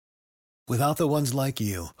Without the ones like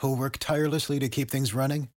you, who work tirelessly to keep things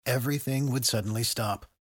running, everything would suddenly stop.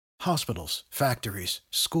 Hospitals, factories,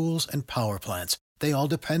 schools, and power plants, they all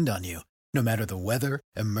depend on you. No matter the weather,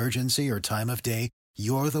 emergency, or time of day,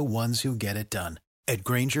 you're the ones who get it done. At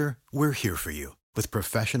Grainger, we're here for you with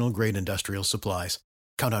professional-grade industrial supplies.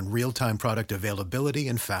 Count on real-time product availability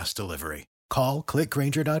and fast delivery. Call, click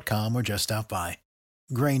Grainger.com, or just stop by.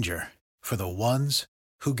 Grainger, for the ones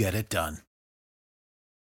who get it done.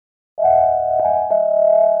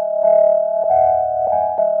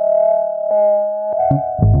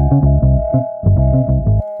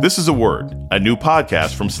 This is A Word, a new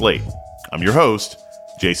podcast from Slate. I'm your host,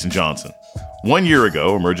 Jason Johnson. 1 year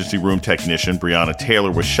ago, emergency room technician Breonna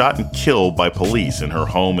Taylor was shot and killed by police in her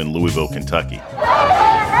home in Louisville, Kentucky.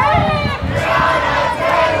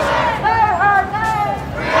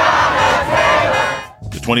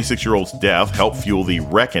 The 26-year-old's death helped fuel the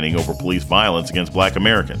reckoning over police violence against Black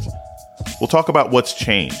Americans. We'll talk about what's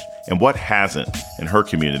changed and what hasn't in her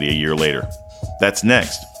community a year later. That's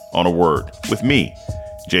next on A Word with me,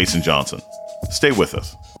 Jason Johnson. Stay with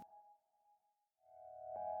us.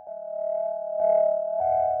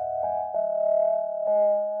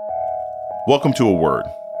 Welcome to A Word,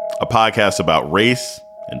 a podcast about race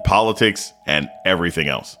and politics and everything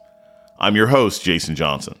else. I'm your host, Jason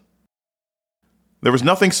Johnson. There was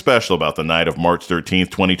nothing special about the night of March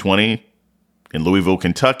 13th, 2020. In Louisville,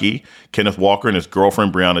 Kentucky, Kenneth Walker and his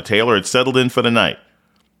girlfriend Breonna Taylor had settled in for the night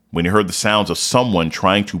when he heard the sounds of someone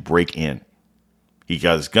trying to break in. He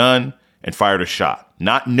got his gun and fired a shot,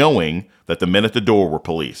 not knowing that the men at the door were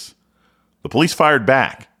police. The police fired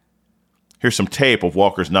back. Here's some tape of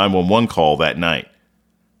Walker's 911 call that night.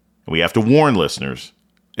 We have to warn listeners,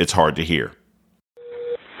 it's hard to hear.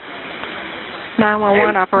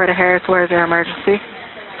 911, Operator Harris, where is your emergency?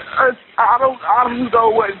 I don't know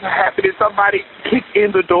what's happening. Somebody kicked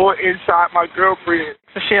in the door and shot my girlfriend.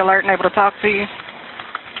 Is she alert and able to talk to you?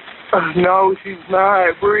 No, she's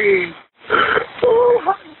not. Breathe. Oh,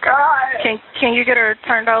 my God. Can you get her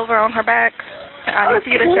turned over on her back? I need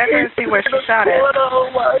you to check her and see where she shot at. Oh,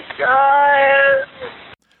 my God.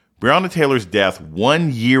 Breonna Taylor's death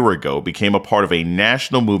 1 year ago became a part of a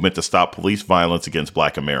national movement to stop police violence against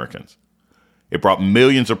Black Americans. It brought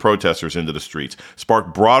millions of protesters into the streets,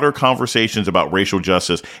 sparked broader conversations about racial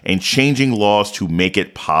justice, and changing laws to make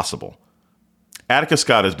it possible. Attica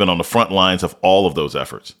Scott has been on the front lines of all of those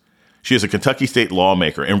efforts. She is a Kentucky state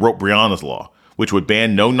lawmaker and wrote Breonna's Law, which would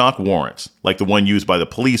ban no-knock warrants, like the one used by the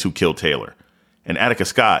police who killed Taylor. And Attica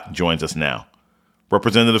Scott joins us now.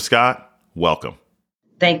 Representative Scott, welcome.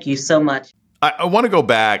 Thank you so much. I want to go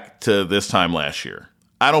back to this time last year.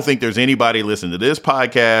 I don't think there's anybody listening to this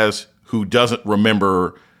podcast who doesn't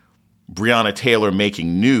remember Breonna Taylor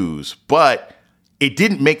making news, but it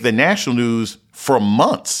didn't make the national news for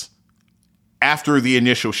months after the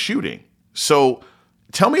initial shooting. So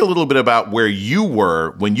tell me a little bit about where you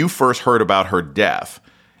were when you first heard about her death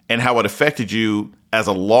and how it affected you as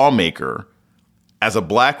a lawmaker, as a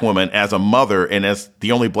Black woman, as a mother, and as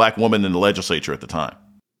the only Black woman in the legislature at the time.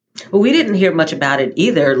 Well, we didn't hear much about it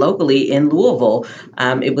either locally in Louisville.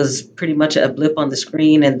 It was pretty much a blip on the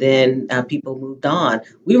screen, and then people moved on.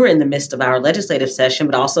 We were in the midst of our legislative session,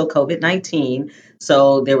 but also COVID-19.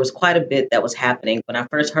 So there was quite a bit that was happening. When I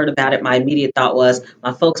first heard about it, my immediate thought was,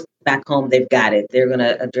 my folks back home, they've got it. They're going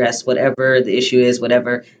to address whatever the issue is,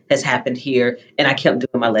 whatever has happened here. And I kept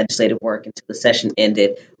doing my legislative work until the session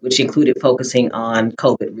ended, which included focusing on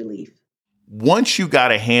COVID relief. Once you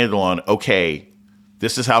got a handle on, okay,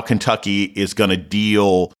 this is how Kentucky is going to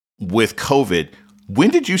deal with COVID, when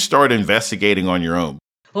did you start investigating on your own?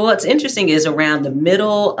 Well, what's interesting is around the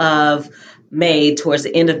middle of May, towards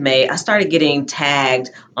the end of May, I started getting tagged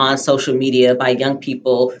on social media by young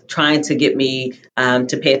people trying to get me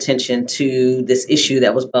to pay attention to this issue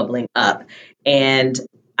that was bubbling up. And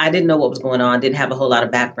I didn't know what was going on, didn't have a whole lot of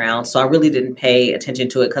background. So I really didn't pay attention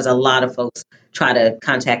to it because a lot of folks try to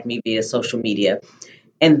contact me via social media.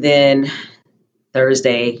 And then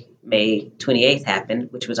Thursday, May 28th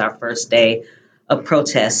happened, which was our first day of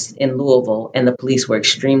protests in Louisville, and the police were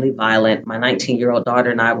extremely violent. My 19-year-old daughter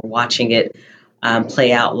and I were watching it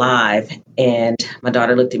play out live, and my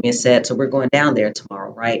daughter looked at me and said, "So we're going down there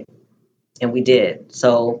tomorrow, right?" And we did.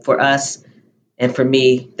 So for us and for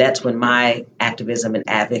me, that's when my activism and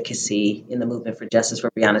advocacy in the movement for justice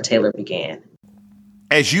for Breonna Taylor began.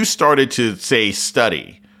 As you started to, say,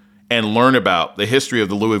 study and learn about the history of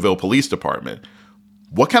the Louisville Police Department,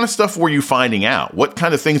 what kind of stuff were you finding out? What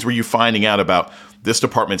kind of things were you finding out about this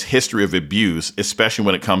department's history of abuse, especially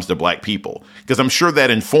when it comes to Black people? Because I'm sure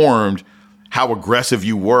that informed how aggressive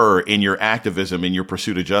you were in your activism, in your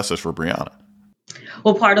pursuit of justice for Breonna.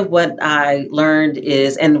 Well, part of what I learned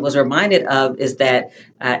is and was reminded of is that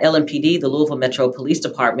LMPD, the Louisville Metro Police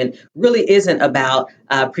Department, really isn't about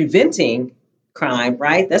preventing crime,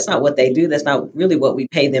 right? That's not what they do. That's not really what we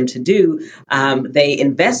pay them to do. They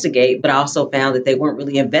investigate, but I also found that they weren't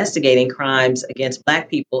really investigating crimes against Black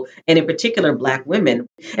people, and in particular, Black women.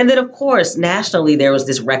 And then, of course, nationally, there was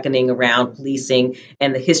this reckoning around policing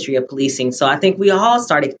and the history of policing. So I think we all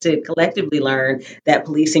started to collectively learn that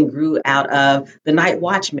policing grew out of the night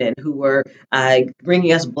watchmen who were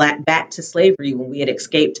bringing us back to slavery when we had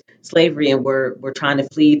escaped slavery and were trying to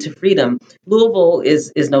flee to freedom. Louisville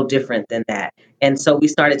is no different than that. And so we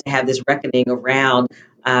started to have this reckoning around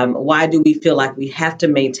why do we feel like we have to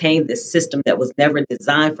maintain this system that was never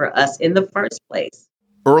designed for us in the first place?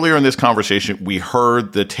 Earlier in this conversation, we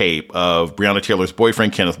heard the tape of Breonna Taylor's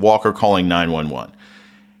boyfriend, Kenneth Walker, calling 911.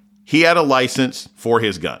 He had a license for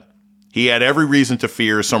his gun. He had every reason to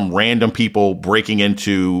fear some random people breaking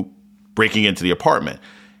into the apartment.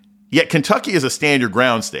 Yet Kentucky is a stand your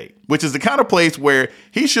ground state, which is the kind of place where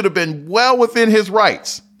he should have been well within his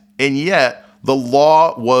rights. And yet the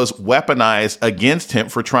law was weaponized against him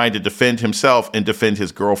for trying to defend himself and defend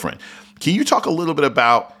his girlfriend. Can you talk a little bit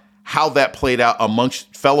about how that played out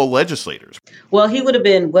amongst fellow legislators? Well, he would have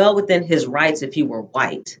been well within his rights if he were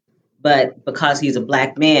white. But because he's a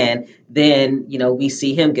Black man, then, we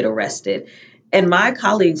see him get arrested. And my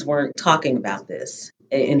colleagues weren't talking about this.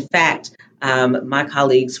 In fact, my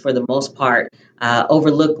colleagues, for the most part,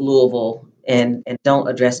 overlook Louisville and don't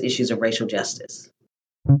address issues of racial justice.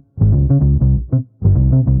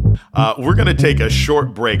 We're going to take a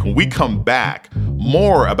short break. When we come back,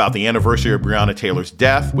 more about the anniversary of Breonna Taylor's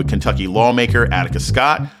death with Kentucky lawmaker Attica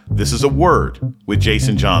Scott. This is A Word with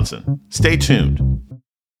Jason Johnson. Stay tuned.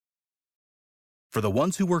 For the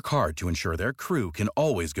ones who work hard to ensure their crew can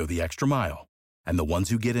always go the extra mile, and the ones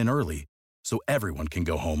who get in early so everyone can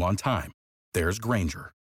go home on time, there's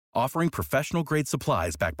Grainger, offering professional-grade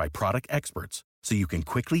supplies backed by product experts so you can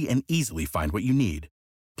quickly and easily find what you need.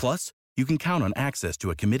 Plus, you can count on access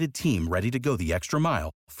to a committed team ready to go the extra mile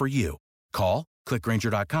for you. Call, click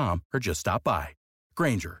Grainger.com, or just stop by.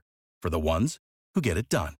 Grainger, for the ones who get it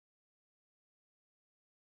done.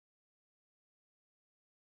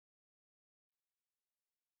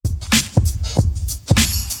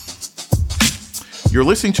 You're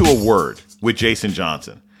listening to A Word with Jason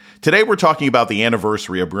Johnson. Today we're talking about the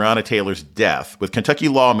anniversary of Breonna Taylor's death with Kentucky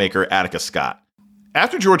lawmaker Attica Scott.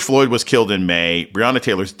 After George Floyd was killed in May, Breonna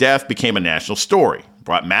Taylor's death became a national story,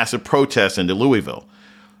 brought massive protests into Louisville.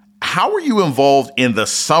 How were you involved in the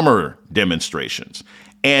summer demonstrations?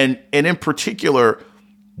 And in particular,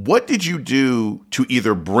 what did you do to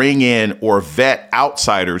either bring in or vet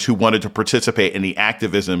outsiders who wanted to participate in the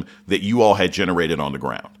activism that you all had generated on the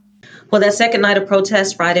ground? Well, that second night of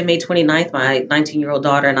protest, Friday, May 29th, my 19-year-old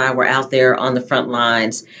daughter and I were out there on the front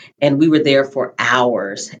lines, and we were there for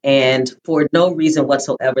hours. And for no reason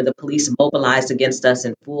whatsoever, the police mobilized against us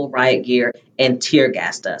in full riot gear and tear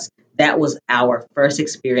gassed us. That was our first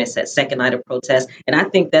experience, that second night of protest. And I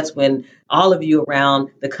think that's when all of you around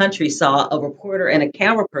the country saw a reporter and a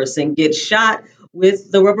camera person get shot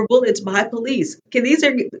with the rubber bullets by police. Okay, these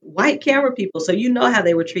are white camera people, so you know how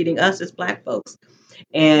they were treating us as Black folks.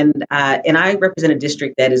 And I represent a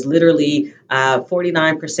district that is literally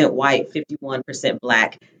 49% white, 51%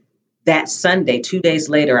 Black. That Sunday, 2 days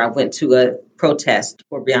later, I went to a protest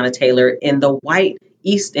for Breonna Taylor in the white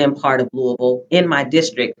East End part of Louisville in my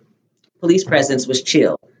district. Police presence was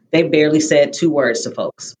chill. They barely said 2 words to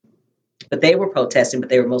folks. But they were protesting, but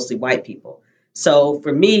they were mostly white people. So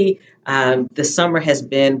for me, the summer has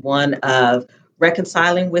been one of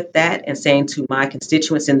reconciling with that and saying to my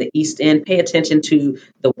constituents in the East End, pay attention to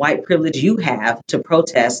the white privilege you have to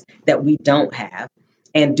protest that we don't have,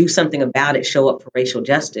 and do something about it, show up for racial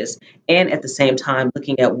justice. And at the same time,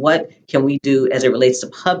 looking at what can we do as it relates to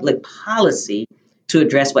public policy to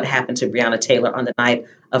address what happened to Breonna Taylor on the night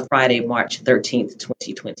of Friday, March 13th,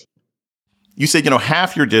 2020. You said,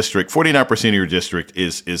 half your district, 49% of your district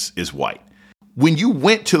is white. When you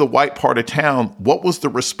went to the white part of town, what was the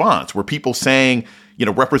response? Were people saying,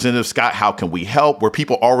 Representative Scott, how can we help? Were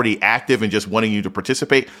people already active and just wanting you to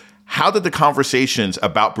participate? How did the conversations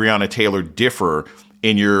about Breonna Taylor differ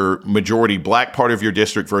in your majority Black part of your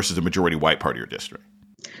district versus the majority white part of your district?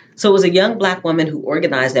 So it was a young Black woman who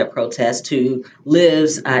organized that protest who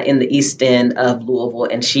lives in the East End of Louisville.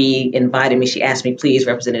 And she invited me. She asked me, please,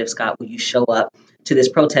 Representative Scott, will you show up to this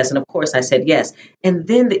protest? And of course, I said yes. And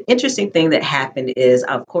then the interesting thing that happened is,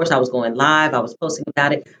 of course, I was going live. I was posting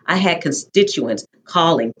about it. I had constituents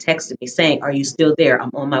calling, texting me saying, are you still there?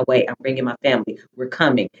 I'm on my way. I'm bringing my family. We're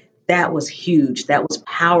coming. That was huge. That was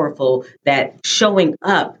powerful. That showing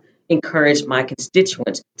up encouraged my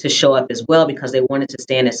constituents to show up as well because they wanted to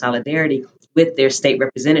stand in solidarity with their state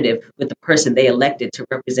representative, with the person they elected to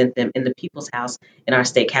represent them in the People's House in our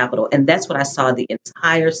state capitol. And that's what I saw the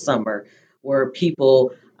entire summer were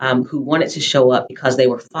people who wanted to show up because they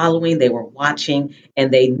were following, they were watching,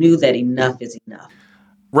 and they knew that enough is enough.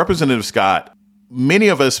 Representative Scott, many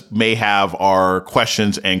of us may have our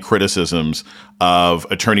questions and criticisms of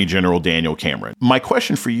Attorney General Daniel Cameron. My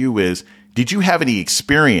question for you is, did you have any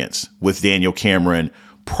experience with Daniel Cameron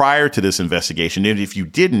prior to this investigation? And if you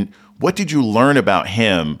didn't, what did you learn about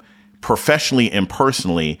him professionally and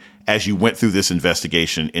personally as you went through this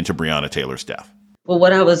investigation into Breonna Taylor's death? Well,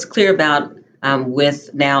 what I was clear about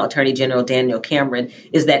with now Attorney General Daniel Cameron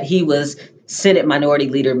is that he was Senate Minority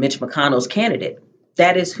Leader Mitch McConnell's candidate.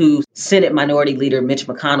 That is who Senate Minority Leader Mitch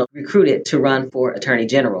McConnell recruited to run for Attorney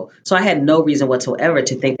General. So I had no reason whatsoever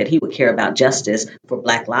to think that he would care about justice for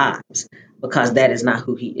Black lives, because that is not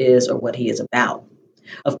who he is or what he is about.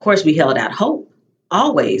 Of course, we held out hope.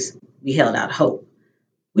 Always, we held out hope.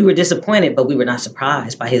 We were disappointed, but we were not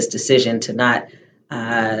surprised by his decision to not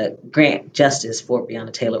grant justice for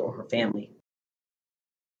Breonna Taylor or her family.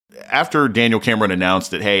 After Daniel Cameron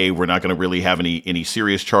announced that, hey, we're not going to really have any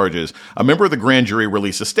serious charges, a member of the grand jury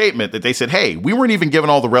released a statement that they said, hey, we weren't even given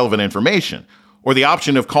all the relevant information or the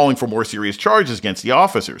option of calling for more serious charges against the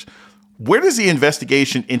officers. Where does the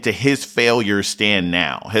investigation into his failures stand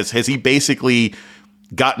now? Has he basically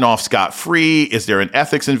gotten off scot-free? Is there an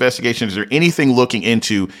ethics investigation? Is there anything looking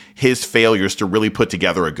into his failures to really put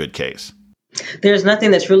together a good case? There's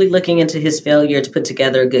nothing that's really looking into his failure to put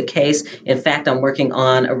together a good case. In fact, I'm working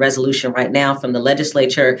on a resolution right now from the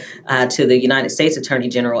legislature to the United States Attorney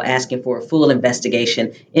General asking for a full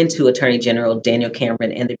investigation into Attorney General Daniel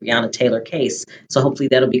Cameron and the Breonna Taylor case. So hopefully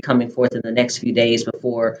that'll be coming forth in the next few days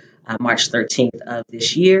before March 13th of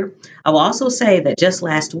this year. I will also say that just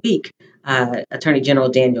last week, Attorney General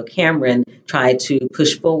Daniel Cameron tried to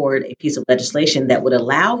push forward a piece of legislation that would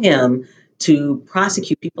allow him to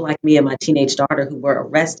prosecute people like me and my teenage daughter who were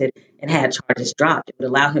arrested and had charges dropped. It would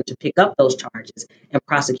allow him to pick up those charges and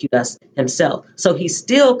prosecute us himself. So he's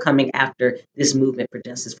still coming after this movement for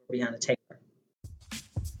justice for Breonna Taylor.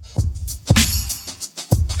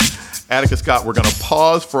 Attica Scott, we're going to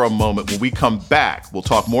pause for a moment. When we come back, we'll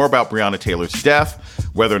talk more about Breonna Taylor's death,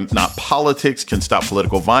 whether or not politics can stop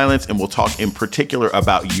political violence, and we'll talk in particular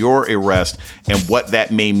about your arrest and what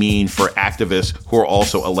that may mean for activists who are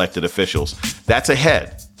also elected officials. That's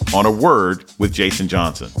ahead on A Word with Jason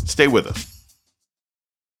Johnson. Stay with us.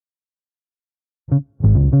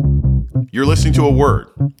 You're listening to A Word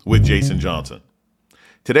with Jason Johnson.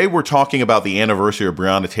 Today, we're talking about the anniversary of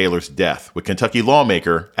Breonna Taylor's death with Kentucky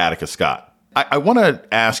lawmaker Attica Scott. I want to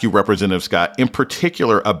ask you, Representative Scott, in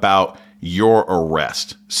particular about your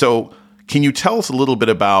arrest. So can you tell us a little bit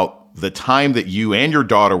about the time that you and your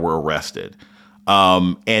daughter were arrested,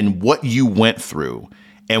 and what you went through,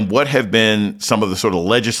 and what have been some of the sort of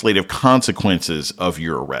legislative consequences of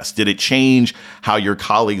your arrest? Did it change how your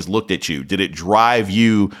colleagues looked at you? Did it drive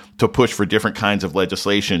you to push for different kinds of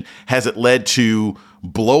legislation? Has it led to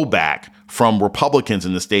blowback from Republicans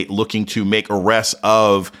in the state looking to make arrests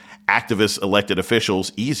of activist elected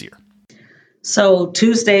officials easier? So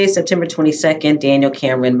Tuesday, September 22nd, Daniel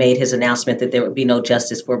Cameron made his announcement that there would be no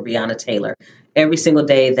justice for Breonna Taylor. Every single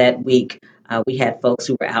day that week, we had folks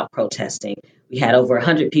who were out protesting. We had over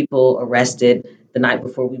 100 people arrested the night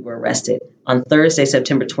before we were arrested. On Thursday,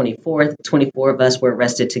 September 24th, 24 of us were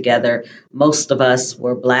arrested together. Most of us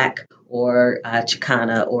were Black or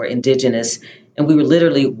Chicana or Indigenous. And we were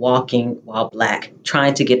literally walking while Black,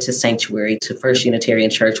 trying to get to Sanctuary, to First Unitarian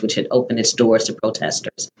Church, which had opened its doors to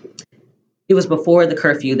protesters. It was before the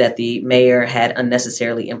curfew that the mayor had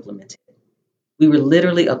unnecessarily implemented. We were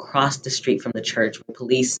literally across the street from the church when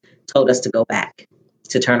police told us to go back,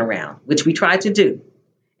 to turn around, which we tried to do.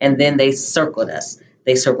 And then they circled us.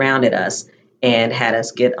 They surrounded us and had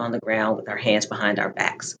us get on the ground with our hands behind our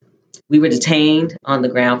backs. We were detained on the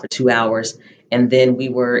ground for 2 hours, and then we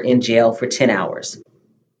were in jail for 10 hours.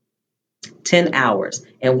 10 hours.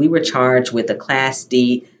 And we were charged with a Class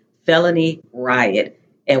D felony riot.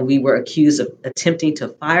 And we were accused of attempting to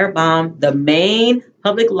firebomb the main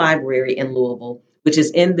public library in Louisville, which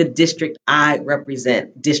is in the district I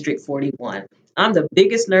represent, District 41. I'm the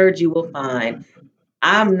biggest nerd you will find.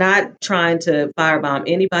 I'm not trying to firebomb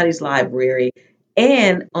anybody's library.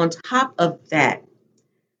 And on top of that,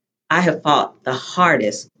 I have fought the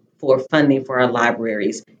hardest for funding for our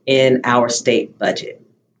libraries in our state budget.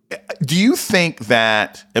 Do you think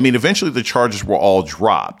that, eventually the charges were all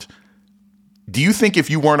dropped. Do you think if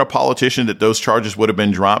you weren't a politician that those charges would have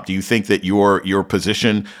been dropped? Do you think that your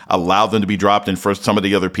position allowed them to be dropped in for some of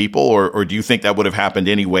the other people? Or do you think that would have happened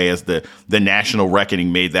anyway as the national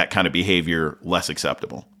reckoning made that kind of behavior less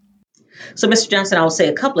acceptable? So, Mr. Johnson, I will say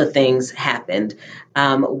a couple of things happened.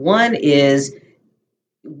 One is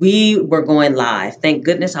we were going live. Thank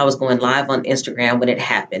goodness I was going live on Instagram when it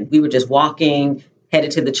happened. We were just walking,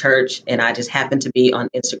 headed to the church, and I just happened to be on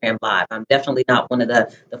Instagram Live. I'm definitely not one of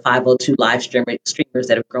the 502 live streamers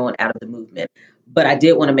that have grown out of the movement. But I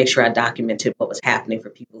did want to make sure I documented what was happening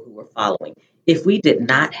for people who were following. If we did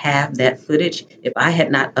not have that footage, if I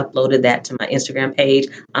had not uploaded that to my Instagram page,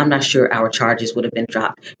 I'm not sure our charges would have been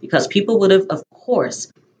dropped, because people would have, of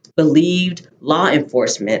course, believed law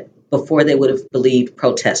enforcement before they would have believed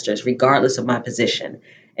protesters, regardless of my position.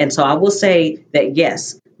 And so I will say that,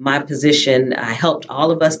 yes, my position helped all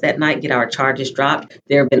of us that night get our charges dropped.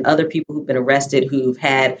 There have been other people who've been arrested who've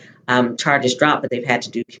had charges dropped, but they've had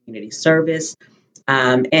to do community service.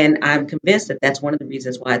 And I'm convinced that that's one of the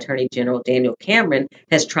reasons why Attorney General Daniel Cameron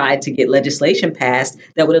has tried to get legislation passed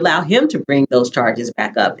that would allow him to bring those charges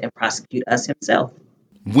back up and prosecute us himself.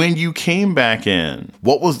 When you came back in,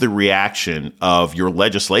 what was the reaction of your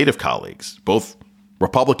legislative colleagues, both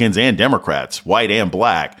Republicans and Democrats, white and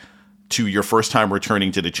black, to your first time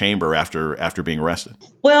returning to the chamber after being arrested?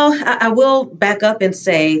 Well, I will back up and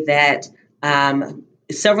say that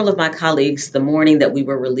several of my colleagues, the morning that we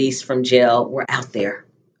were released from jail, were out there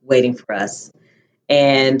waiting for us.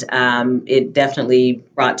 And it definitely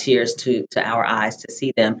brought tears to our eyes to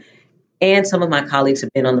see them. And some of my colleagues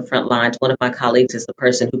have been on the front lines. One of my colleagues is the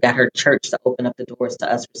person who got her church to open up the doors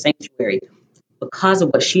to us for sanctuary. Because of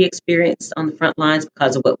what she experienced on the front lines,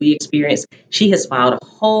 because of what we experienced, she has filed a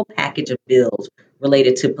whole package of bills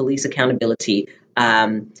related to police accountability,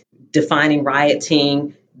 defining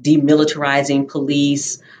rioting, demilitarizing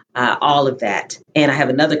police, all of that. And I have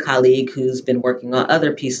another colleague who's been working on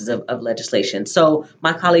other pieces of legislation. So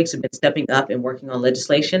my colleagues have been stepping up and working on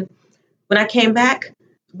legislation. When I came back,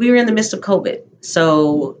 we were in the midst of COVID.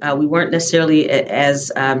 So we weren't necessarily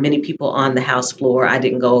as many people on the House floor. I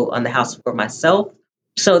didn't go on the House floor myself.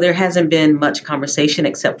 So there hasn't been much conversation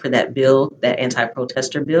except for that bill, that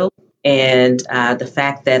anti-protester bill. And the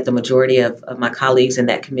fact that the majority of my colleagues in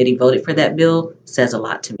that committee voted for that bill says a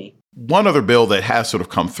lot to me. One other bill that has sort of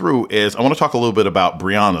come through is, I want to talk a little bit about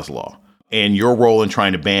Breonna's law and your role in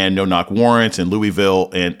trying to ban no-knock warrants in Louisville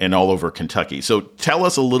and all over Kentucky. So tell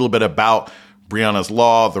us a little bit about Breonna's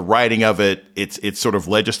law, the writing of it, its sort of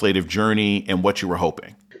legislative journey, and what you were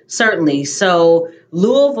hoping. Certainly. So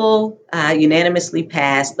Louisville unanimously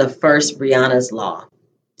passed the first Breonna's law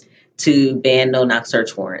to ban no-knock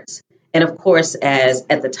search warrants. And of course, as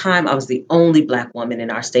at the time, I was the only Black woman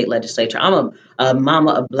in our state legislature. I'm a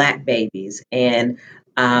mama of Black babies. And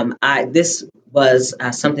this was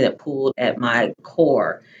something that pulled at my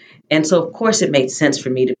core. And so, of course, it made sense for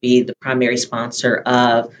me to be the primary sponsor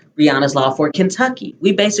of Breonna's law for Kentucky.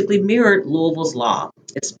 We basically mirrored Louisville's law.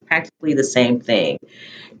 It's practically the same thing.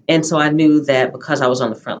 And so I knew that because I was on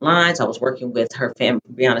the front lines, I was working with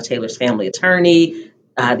Breonna Taylor's family attorney,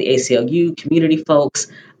 the ACLU, community folks,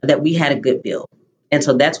 that we had a good bill. And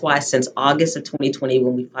so that's why since August of 2020,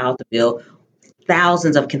 when we filed the bill,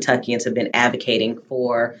 thousands of Kentuckians have been advocating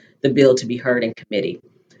for the bill to be heard in committee.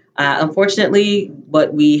 Unfortunately,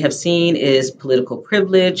 what we have seen is political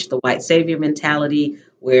privilege, the white savior mentality,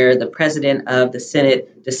 where the president of the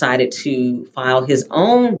Senate decided to file his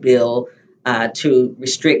own bill to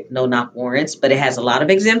restrict no-knock warrants, but it has a lot of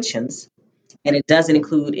exemptions, and it doesn't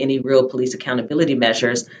include any real police accountability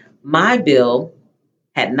measures. My bill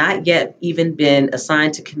had not yet even been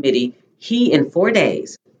assigned to committee. He, in 4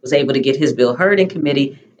 days, was able to get his bill heard in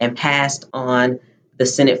committee and passed on the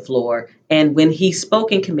Senate floor. And when he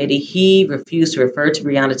spoke in committee, he refused to refer to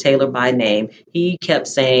Breonna Taylor by name. He kept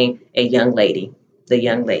saying a young lady, the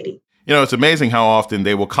young lady. You know, it's amazing how often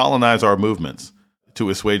they will colonize our movements to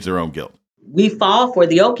assuage their own guilt. We fall for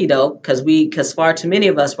the okie doke because far too many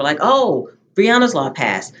of us were like, oh, Breonna's law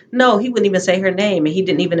passed. No, he wouldn't even say her name, and he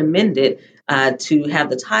didn't even amend it to have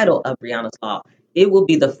the title of Breonna's law. It will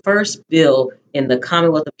be the first bill in the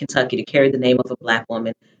Commonwealth of Kentucky to carry the name of a Black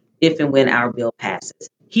woman if and when our bill passes.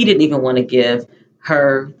 He didn't even want to give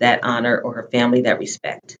her that honor or her family that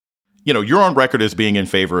respect. You know, you're on record as being in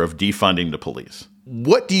favor of defunding the police.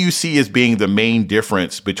 What do you see as being the main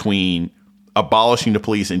difference between abolishing the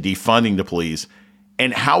police and defunding the police?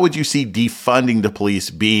 And how would you see defunding the police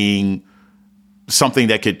being something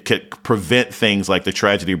that could prevent things like the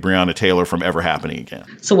tragedy of Breonna Taylor from ever happening again?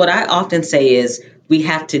 So what I often say is we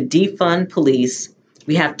have to defund police.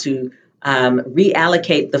 We have to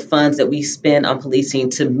reallocate the funds that we spend on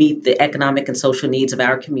policing to meet the economic and social needs of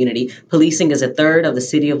our community. Policing is a third of the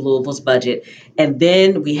city of Louisville's budget. And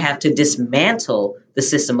then we have to dismantle the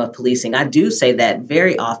system of policing. I do say that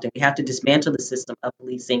very often. We have to dismantle the system of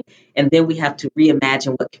policing, and then we have to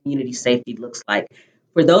reimagine what community safety looks like.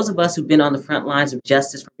 For those of us who've been on the front lines of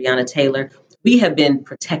justice for Breonna Taylor, we have been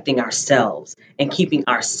protecting ourselves and keeping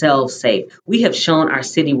ourselves safe. We have shown our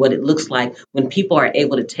city what it looks like when people are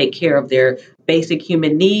able to take care of their basic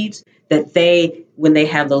human needs, that they, when they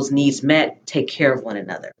have those needs met, take care of one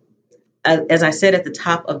another. As I said at the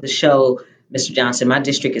top of the show, Mr. Johnson, my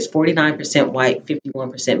district is 49% white,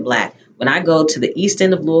 51% black. When I go to the east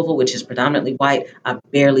end of Louisville, which is predominantly white, I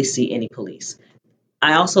barely see any police.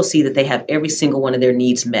 I also see that they have every single one of their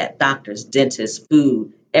needs met: doctors, dentists,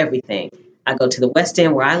 food, everything. I go to the west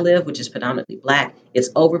end where I live, which is predominantly black. It's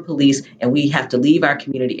over-policed, and we have to leave our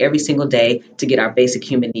community every single day to get our basic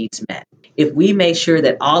human needs met. If we made sure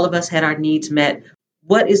that all of us had our needs met,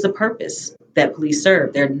 what is the purpose that police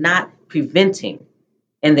serve? They're not preventing,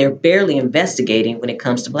 and they're barely investigating when it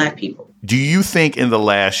comes to black people. Do you think in the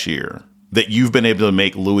last year that you've been able to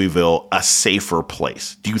make Louisville a safer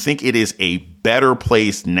place? Do you think it is a better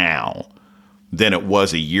place now than it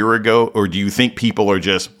was a year ago? Or do you think people are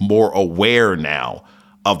just more aware now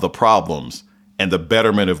of the problems and the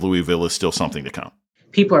betterment of Louisville is still something to come?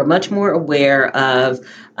 People are much more aware of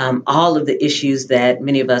all of the issues that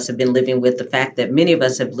many of us have been living with, the fact that many of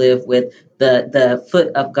us have lived with the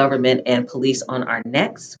foot of government and police on our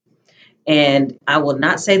necks. And I will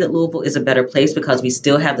not say that Louisville is a better place, because we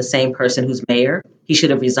still have the same person who's mayor. He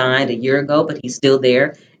should have resigned a year ago, but he's still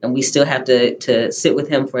there. And we still have to sit with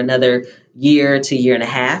him for another year to year and a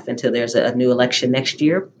half until there's a new election next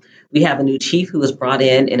year. We have a new chief who was brought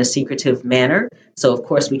in a secretive manner. So, of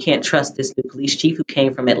course, we can't trust this new police chief who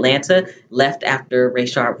came from Atlanta, left after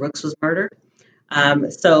Rayshard Brooks was murdered.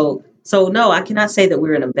 So no, I cannot say that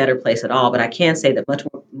we're in a better place at all, but I can say that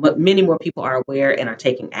many more people are aware and are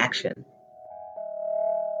taking action.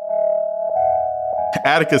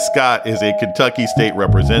 Attica Scott is a Kentucky state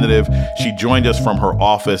representative. She joined us from her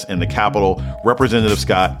office in the Capitol. Representative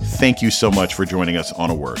Scott, thank you so much for joining us on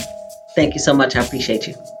A Word. Thank you so much. I appreciate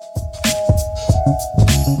you.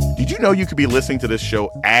 Did you know you could be listening to this show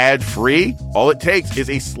ad-free? All it takes is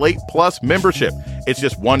a Slate Plus membership. It's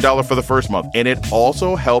just $1 for the first month, and it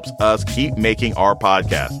also helps us keep making our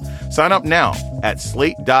podcast. Sign up now at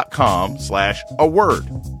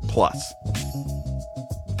slate.com/awordplus.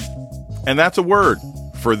 And that's A Word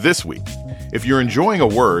for this week. If you're enjoying A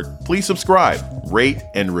Word, please subscribe, rate,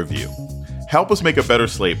 and review. Help us make a better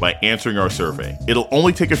Slate by answering our survey. It'll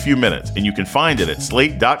only take a few minutes, and you can find it at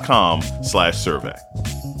slate.com/survey.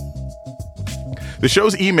 The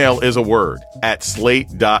show's email is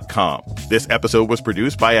aword@slate.com. This episode was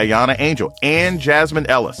produced by Ayana Angel and Jasmine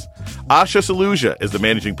Ellis. Asha Saluja is the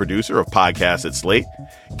managing producer of podcasts at Slate.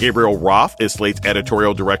 Gabriel Roth is Slate's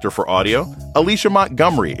editorial director for audio. Alicia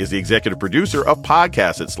Montgomery is the executive producer of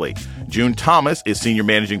podcasts at Slate. June Thomas is senior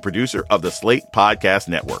managing producer of the Slate Podcast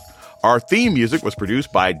Network. Our theme music was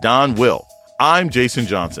produced by Don Will. I'm Jason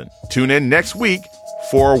Johnson. Tune in next week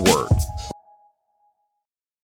for A Word.